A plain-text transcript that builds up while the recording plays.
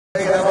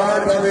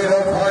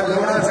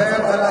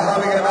अल्लाह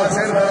हमें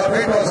नासिर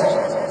बेटो सो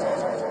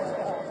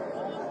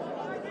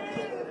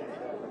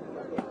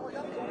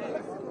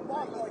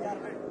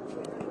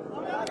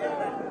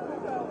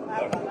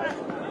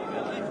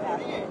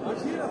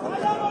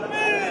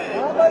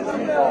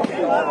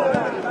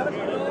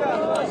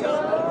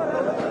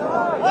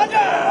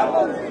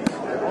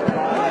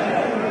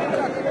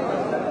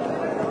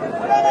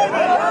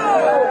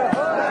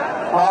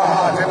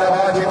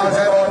जिंदाबाद चीमा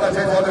साहब और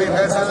अच्छे चौधरी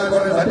फैसल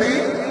भट्टी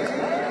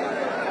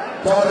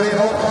चौधरी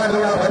रोखान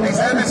लोना भट्टी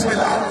साहब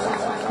बिस्मिल्लाह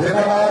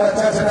जिंदाबाद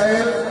अच्छा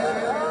स्टाइल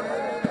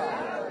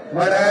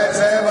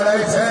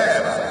बड़ाई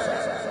साहब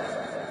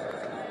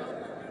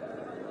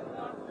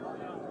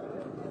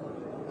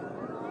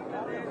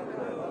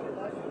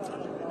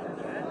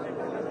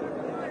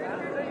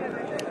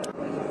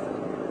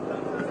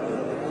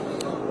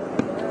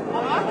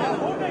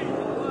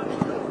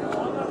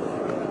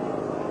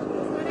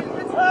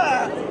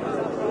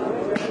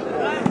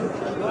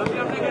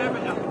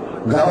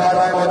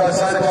गवारा मोहम्मद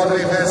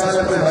चौधरी फैसल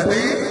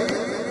भट्टी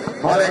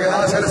मालिक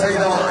नासिर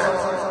सईद अवान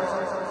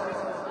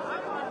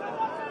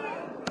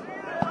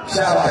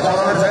शाबाश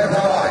अवान साहब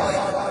शाबाश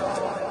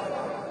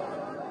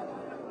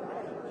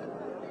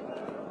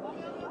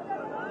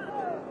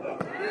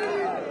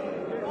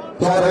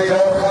चौधरी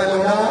रोखान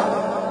लोना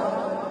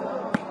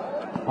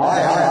हाय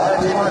हाय हाय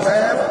चीमा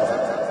साहब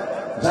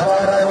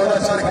गवारा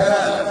मोहम्मद खेल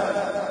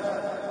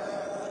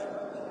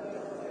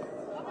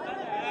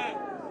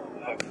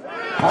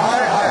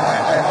हाय हाय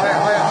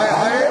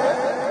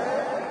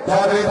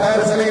चौधरी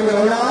tahir सलीम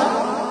लोना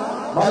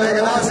मालिक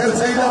नासिर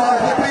सईद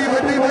भट्टी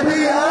भट्टी भट्टी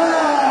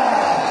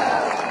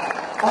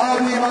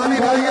आदमी मानी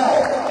भाई आओ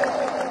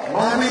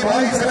मानी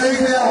भाई सही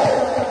से आओ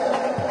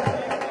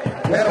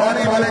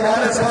मेहरबानी मालिक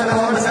आरिफ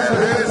अवान साहब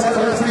फिर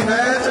सरफरस्ती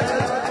मैच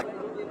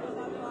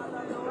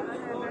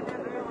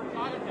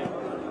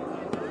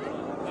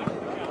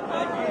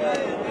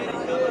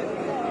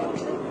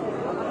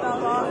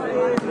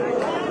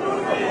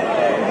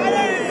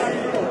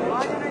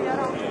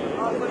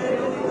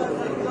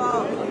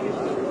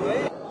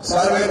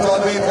सर्वे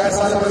चौधरी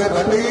फैसल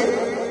भट्टी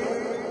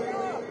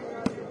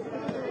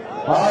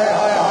हाय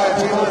हाय हाय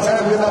चीमा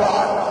साहब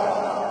जिंदाबाद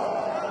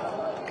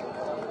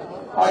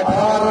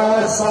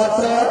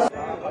 18-7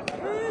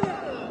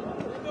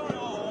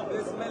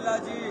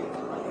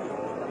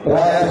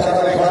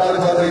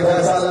 चौधरी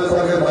फैसल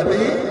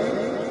भट्टी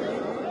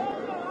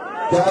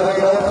चौधरी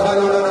रोखान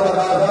लोना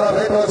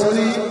बेटो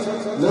सोजी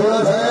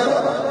लोना साहब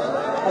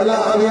अल्लाह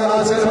अभी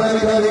नासिर भाई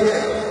निकाली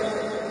गए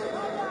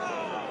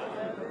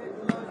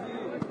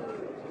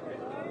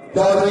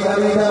चौधरी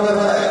अली अहमद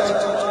है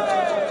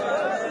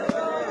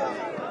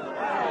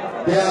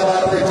क्या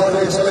बात है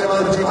चौधरी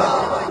सलेमान चीमा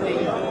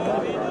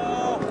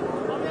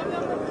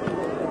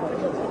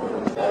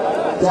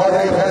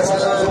चौधरी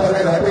फैसल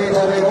भट्टी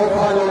चौधरी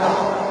रोखान लोना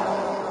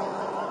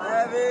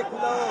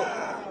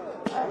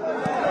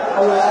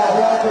अल्लाह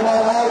अकबर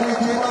आली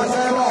चीमा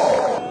साहब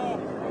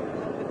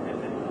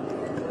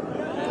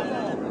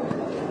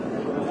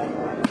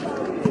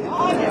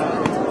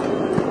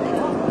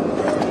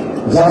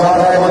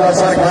जमाना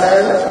मदरसा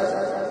खेल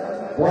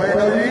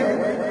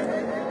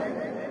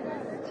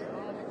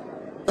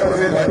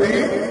जी भट्टी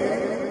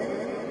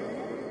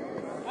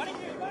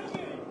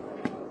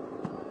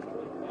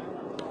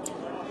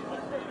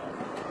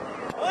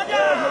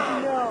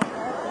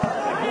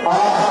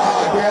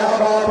क्या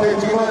बात है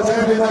चीमा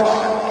साहब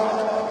जिंदाबाद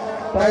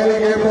पहले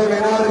गेम को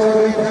निनार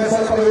चौधरी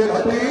फैसल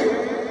भट्टी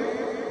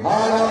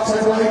हाल आप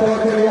सजवाई तौर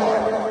के लिए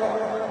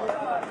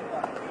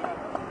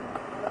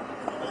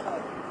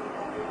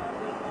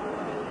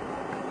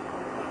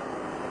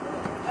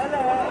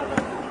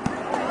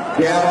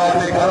क्या बात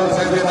है करो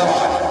से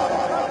जिंदाबाद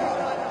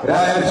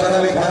रायल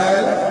शरली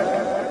खायल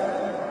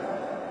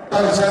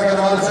अरशद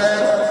गनवाल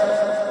साहब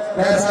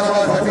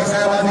फैसलाबाद भट्टी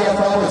साहब आदि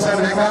अब्बास साहब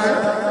लेकर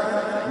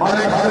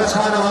मालिक हारिस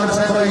खान अवान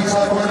साहब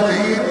ईसा कुमार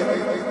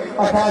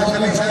आकाश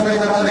अली साहब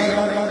नवाली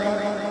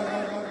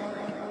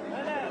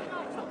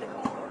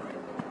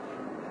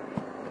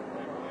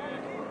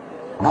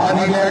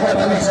हाजी लियाकत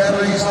अली साहब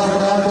ईसा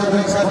फरमान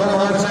चौधरी साहब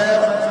अवान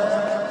साहब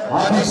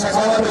हाजी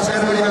सखावत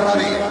साहब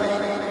नवाली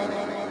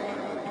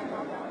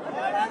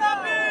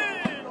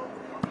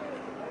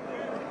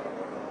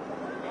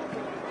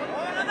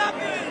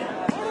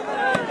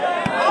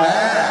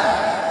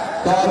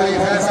चौधरी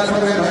फैसल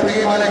भट्टी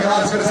मालिक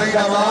नासिर सईद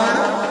अवान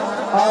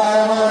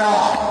आया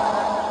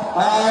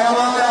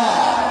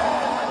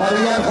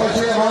परिया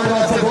खुशी अवान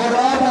वास्ते बोल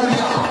रहा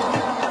परिया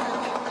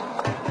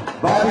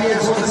बारी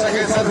सुन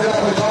सके सजरा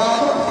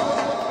खुशाब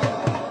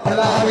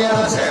अल्लाह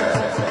नासिर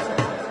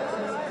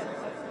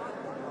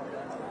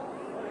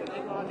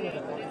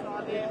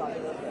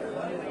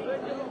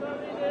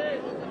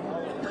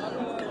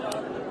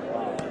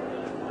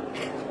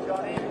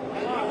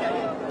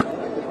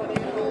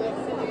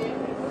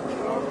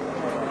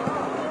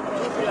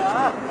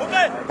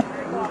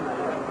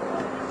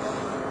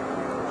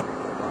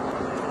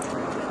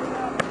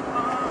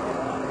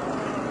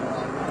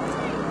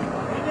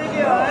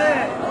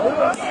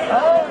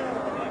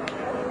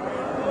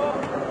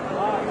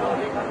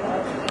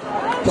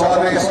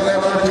चौधरी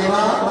सलेमान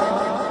cheema,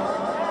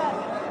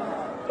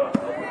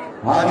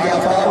 हाजी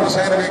अफताब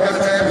हुसैन विकेट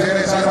साहब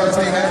जेने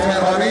सरबस्ती मैच में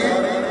भावी,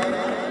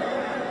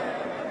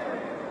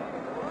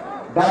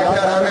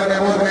 डॉक्टर आमिर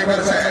महमूद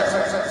विकेट साहब,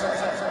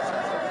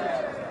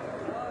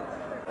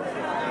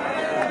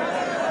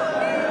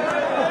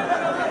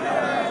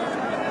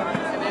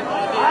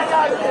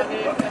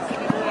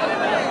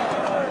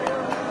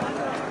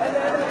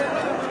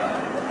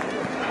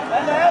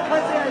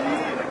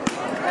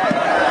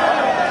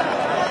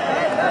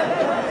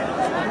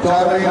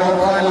 चौधरी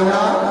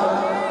लोना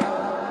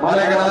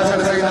मलिक नासिर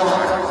सईद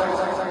अवान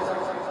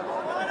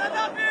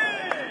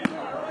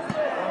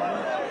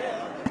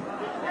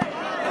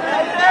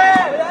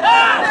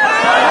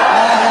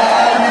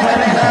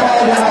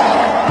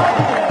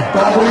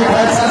काबुली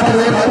फैसल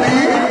भट्टी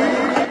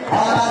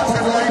और आपसे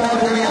दुआई बहुत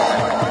दुनिया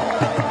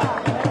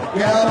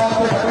क्या बात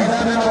है भतीजा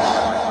में नवाज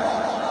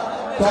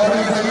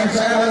चौधरी सलीम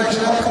साहब और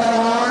शिवत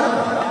परवान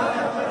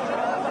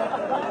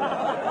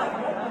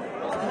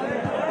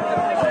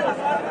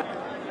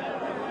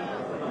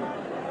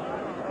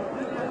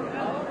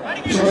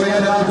शुक्रिया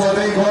जनाब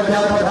चौधरी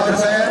गोरजाल पठार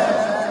से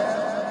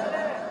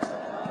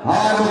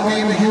हाल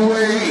मुकीम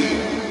यूएई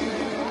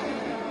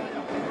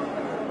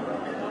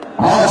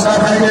और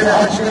साथ ही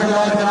हज के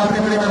दौरान जनाब की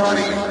बड़ी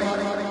मेहरबानी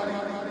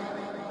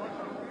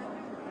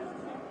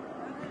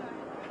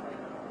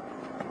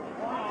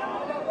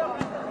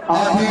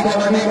आखिरी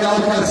कबड्डी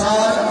ग्राउंड के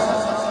साथ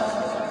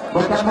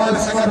मुकम्मल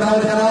समझदार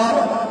जनाब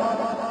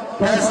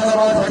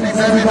फैसलाबाद भट्टी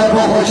साहब की तरफ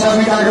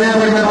खुशहाली का गया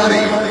बड़ी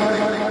मेहरबानी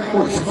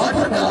उस वक्त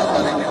कला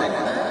वाले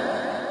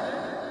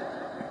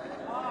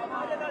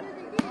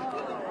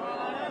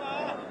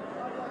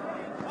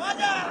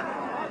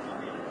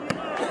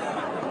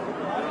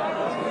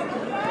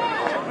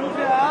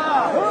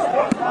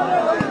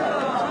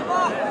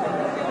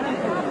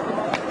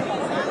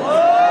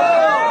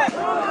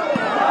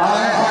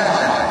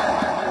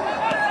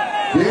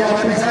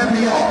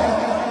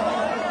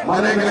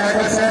मलिक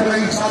नासिर साहब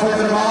रईस साहब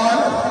दरबार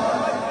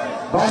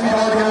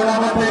वॉलीबॉल के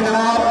अलामत में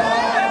जनाब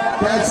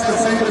कैसर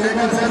सईद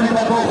विकेट से भी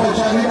तब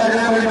खुशहाली का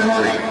गया बड़ी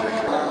मेहरबानी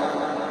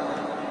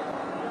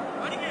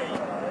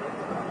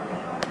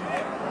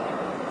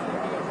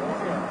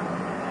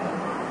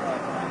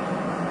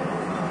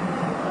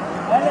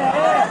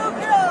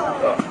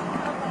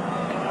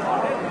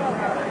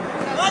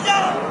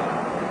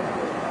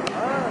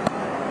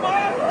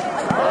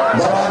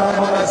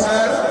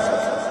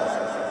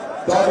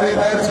चौधरी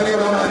tahir सलीम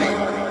लोना जी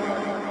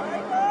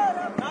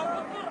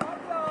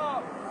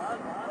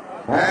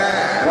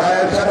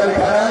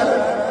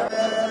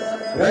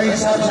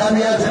रईस साहब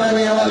शामिया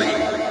इस्लामिया वाली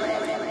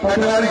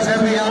पटवारी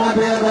साहब भी यहाँ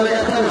पे वाले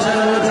अख्तर हुसैन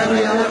साहब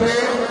भी यहाँ पे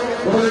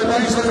बोले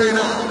 2200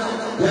 देना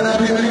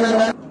जनाबी बड़ी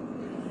मेहरबानी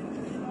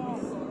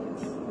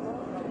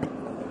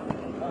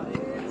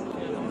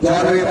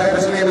चौधरी tahir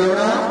सलीम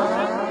लोना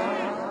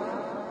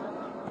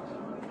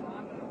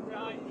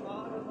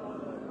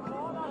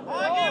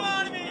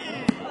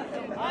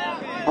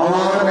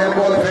awan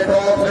बिल्कुल फिटो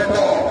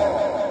फिटो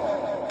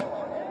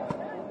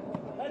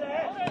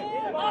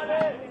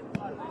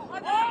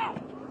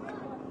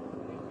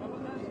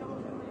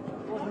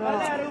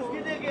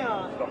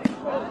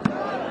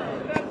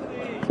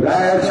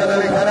राय चल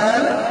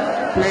खरल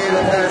पीर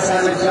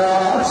फैसल जा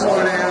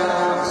सोने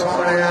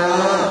सोने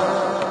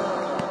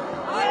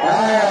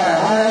आए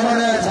आए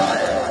बड़े छाए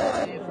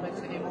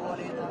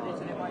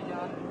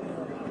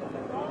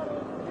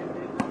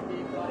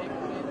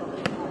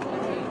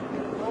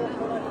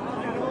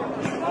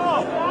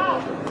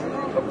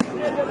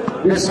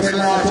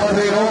बिस्मिल्लाह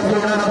चौधरी रोक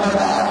लोना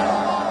नंबरदार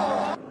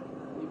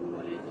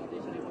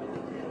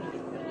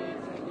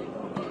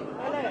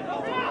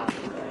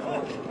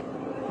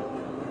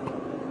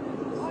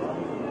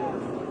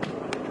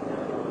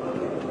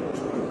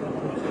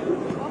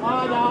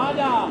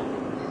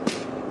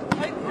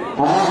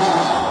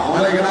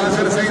मलिक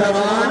नासिर सईद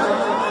अवान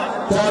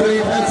चौधरी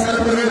फैसल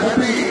परवेज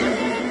भट्टी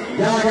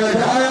क्या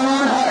कहते हाय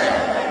अमान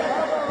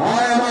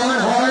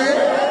हाय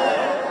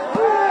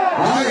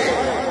हाय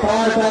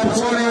पार टप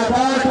सोने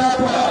पार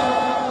टप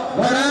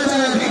बना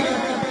जाएगी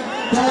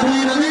चौधरी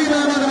नवीद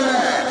अहमद है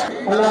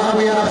अल्लाह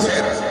मियां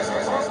नासिर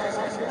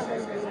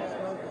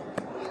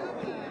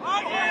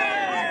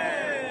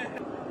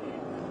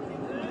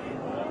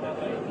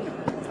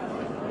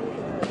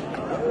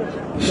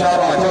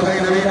शाबाश चौधरी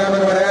नवीद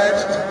अहमद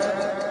warraich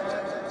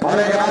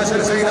मलिक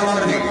नासिर सईद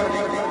अवान जी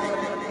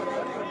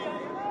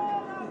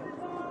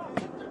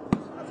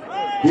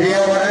ये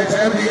warraich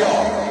है दिया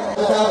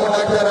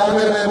डॉक्टर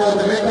आमिर महमूद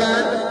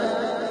विकेट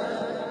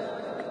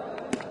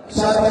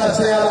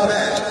सरबस्ती वाला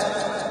मैच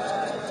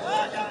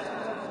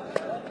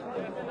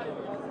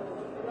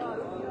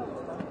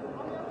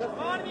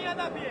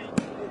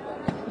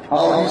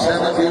आओ ही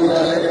सहमत की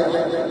उड़ाले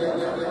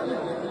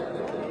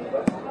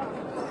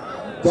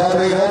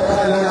चौधरी रोका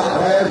लिया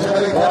है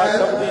चौधरी भाई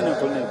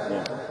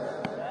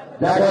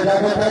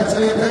जाको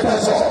पैसली फेंको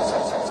सो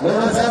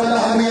लोना से वाला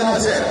हमिया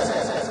से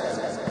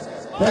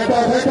फेंको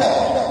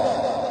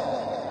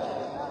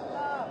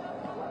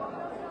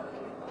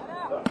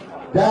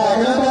जा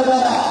अगला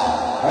बार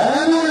है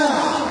लोना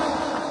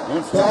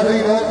चौधरी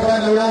रोका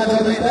लोना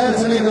चौधरी तैर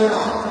सली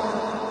लोना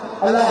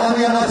अल्लाह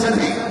हमिया नासिर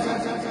दी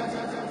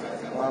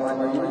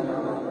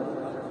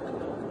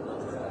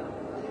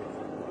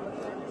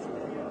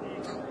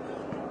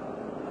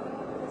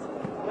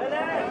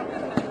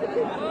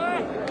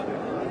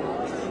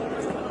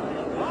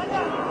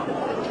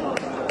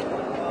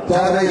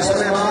चौधरी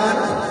सलेमान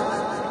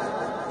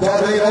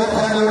चौधरी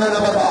रोका लोना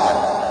नंबर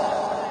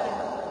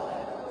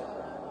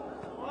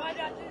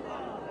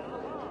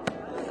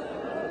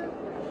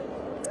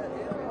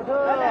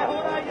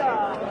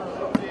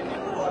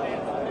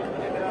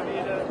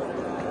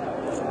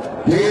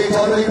ये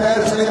चौधरी खैर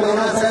सलीम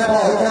लोना साहब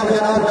और हुक्म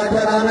जनाब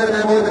डॉक्टर आमिर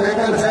महमूद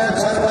निकल साहब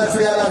सरपंच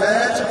फसियाल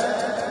मैच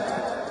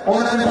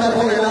उन्होंने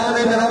तरफों ऐलान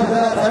है जनाब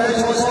जरा फरेश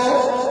हो सो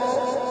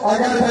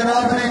अगर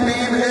जनाब की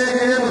टीम एक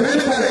गेम विन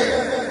करे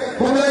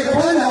तो मैं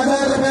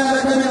 5,000 रुपया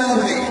रकम इनाम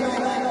दी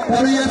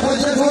तभी ये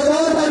कोशिश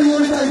जोरदार बनी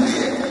होनी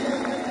चाहिए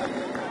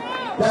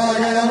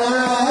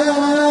हमारा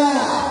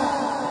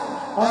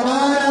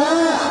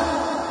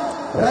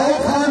रऊ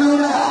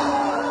खानूना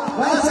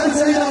नासिर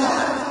सईदा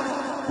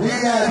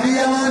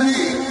दिया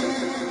मानी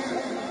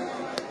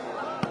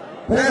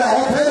फिर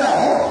आओ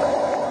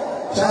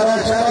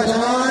शाबाश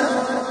जवान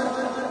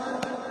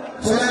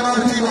सुलेमान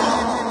चीमा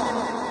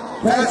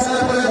फैसल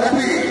पर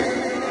भट्टी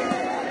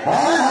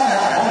हाय हाय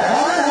हाय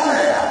हाय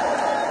हाय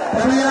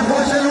तभी आप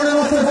कोशिश उन्हें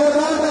उससे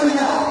जोरदार कर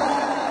लिया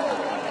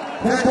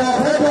फेंको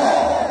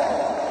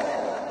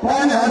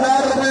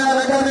 5,000 रुपया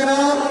रकम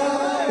इनाम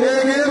एक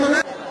गेम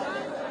में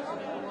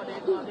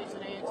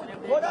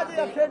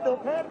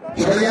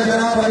शुक्रिया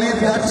जनाब अली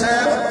भट्ट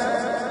साहब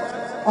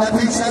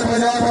अतीक सर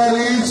पंजाब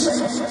वालीज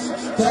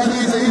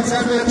चौधरी सईद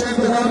साहब ने अच्छे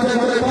इंतजाम से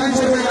पूरे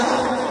 500 रुपया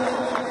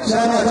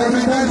शाबाश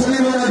चौधरीदार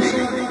सलीम लोना दी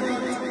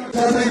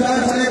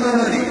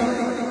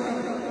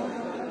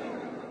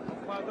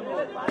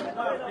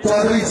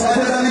चौधरी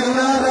साजिद अली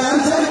लोना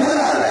आंसर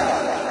खड़ा है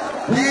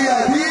दिया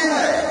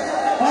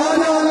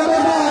आना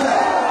नंबरदार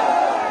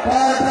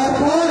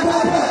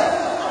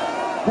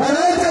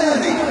बड़े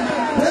चली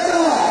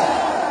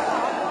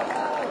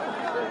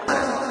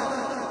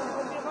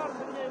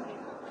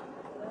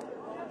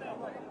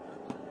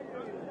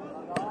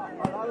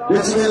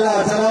बिस्मिल्लाह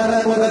जवान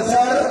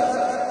मुदस्सर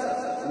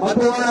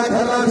मधुवाना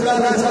खरना जिला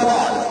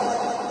फैसलाबाद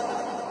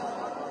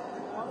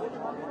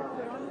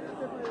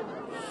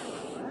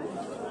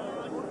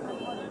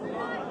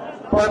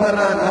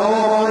पढ़ना नौ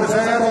अवान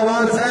साहब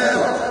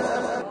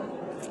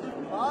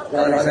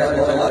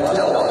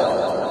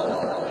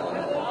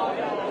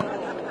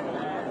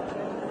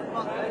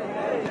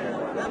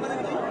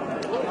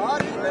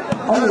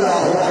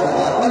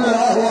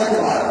अल्लाह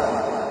अकबर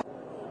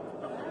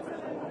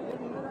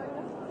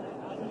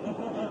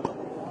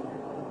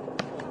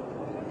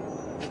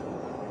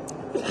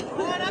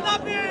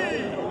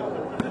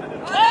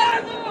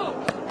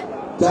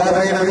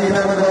चौधरी नवीद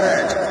अहमद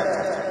warraich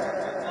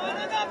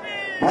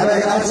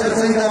हालांकि नासिर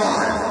सही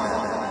जवान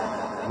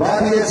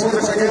बाद ये सुर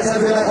सके सर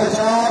जिला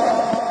खुशाब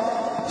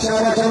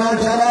शाबाश जवान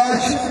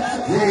शाबाश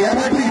ये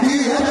एमटी दी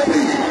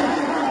एमटी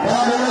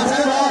बाबूला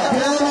सेवा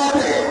क्या बात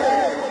है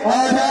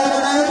आजा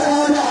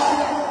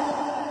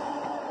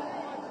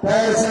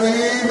पैर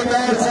सलीम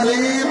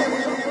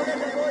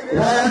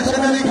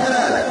रायचंद अली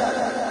खरल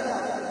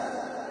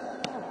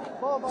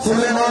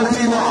सुलेमान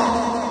चीमा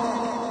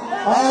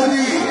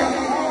आदि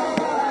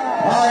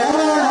हाय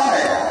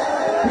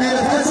पीर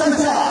फैसल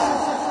साहब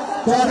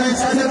चौधरी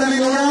साजिद अली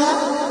लोना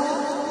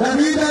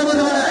नवीद अहमद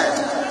warraich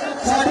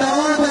साडा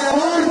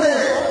अवान पे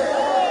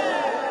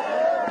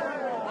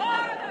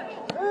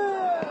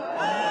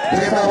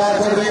जिंदाबाद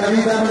चौधरी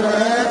नवीद अहमद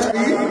warraich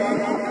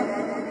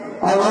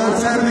अवान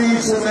साहब भी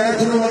इस मैच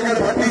में अगर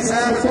भट्टी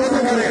साहब खुद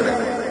करे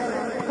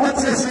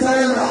अच्छे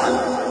स्टाइल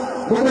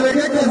मुझे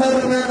 1,000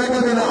 रुपया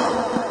नकद देना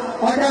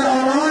अगर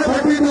अवान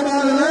भट्टी तो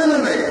माल ले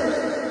ले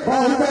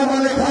बहुत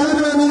वाले खालिद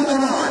महमूद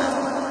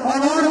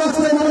अवान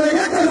वस्ते मुझे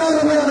 1,000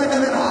 रुपया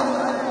नकद देना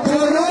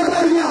जोरदार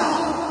बढ़िया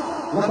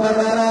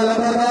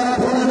लंबरदारा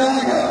थोड़ा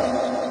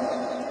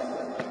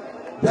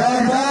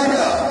जाग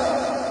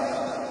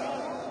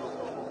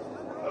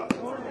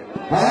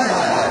हाय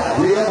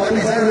ये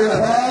भट्टी साहब ने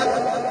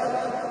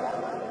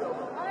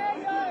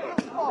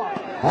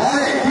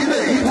हाय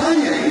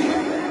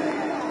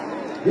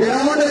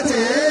गिरावट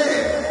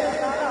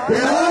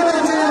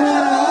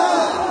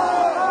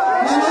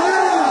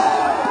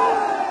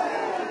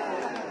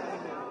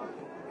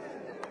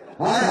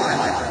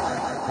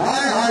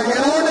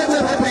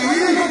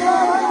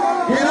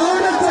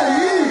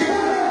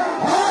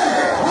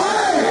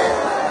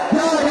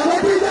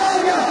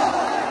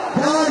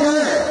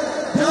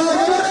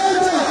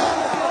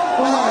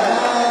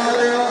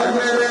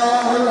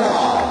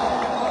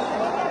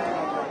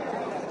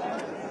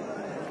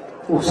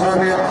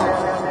उसाने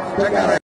क्या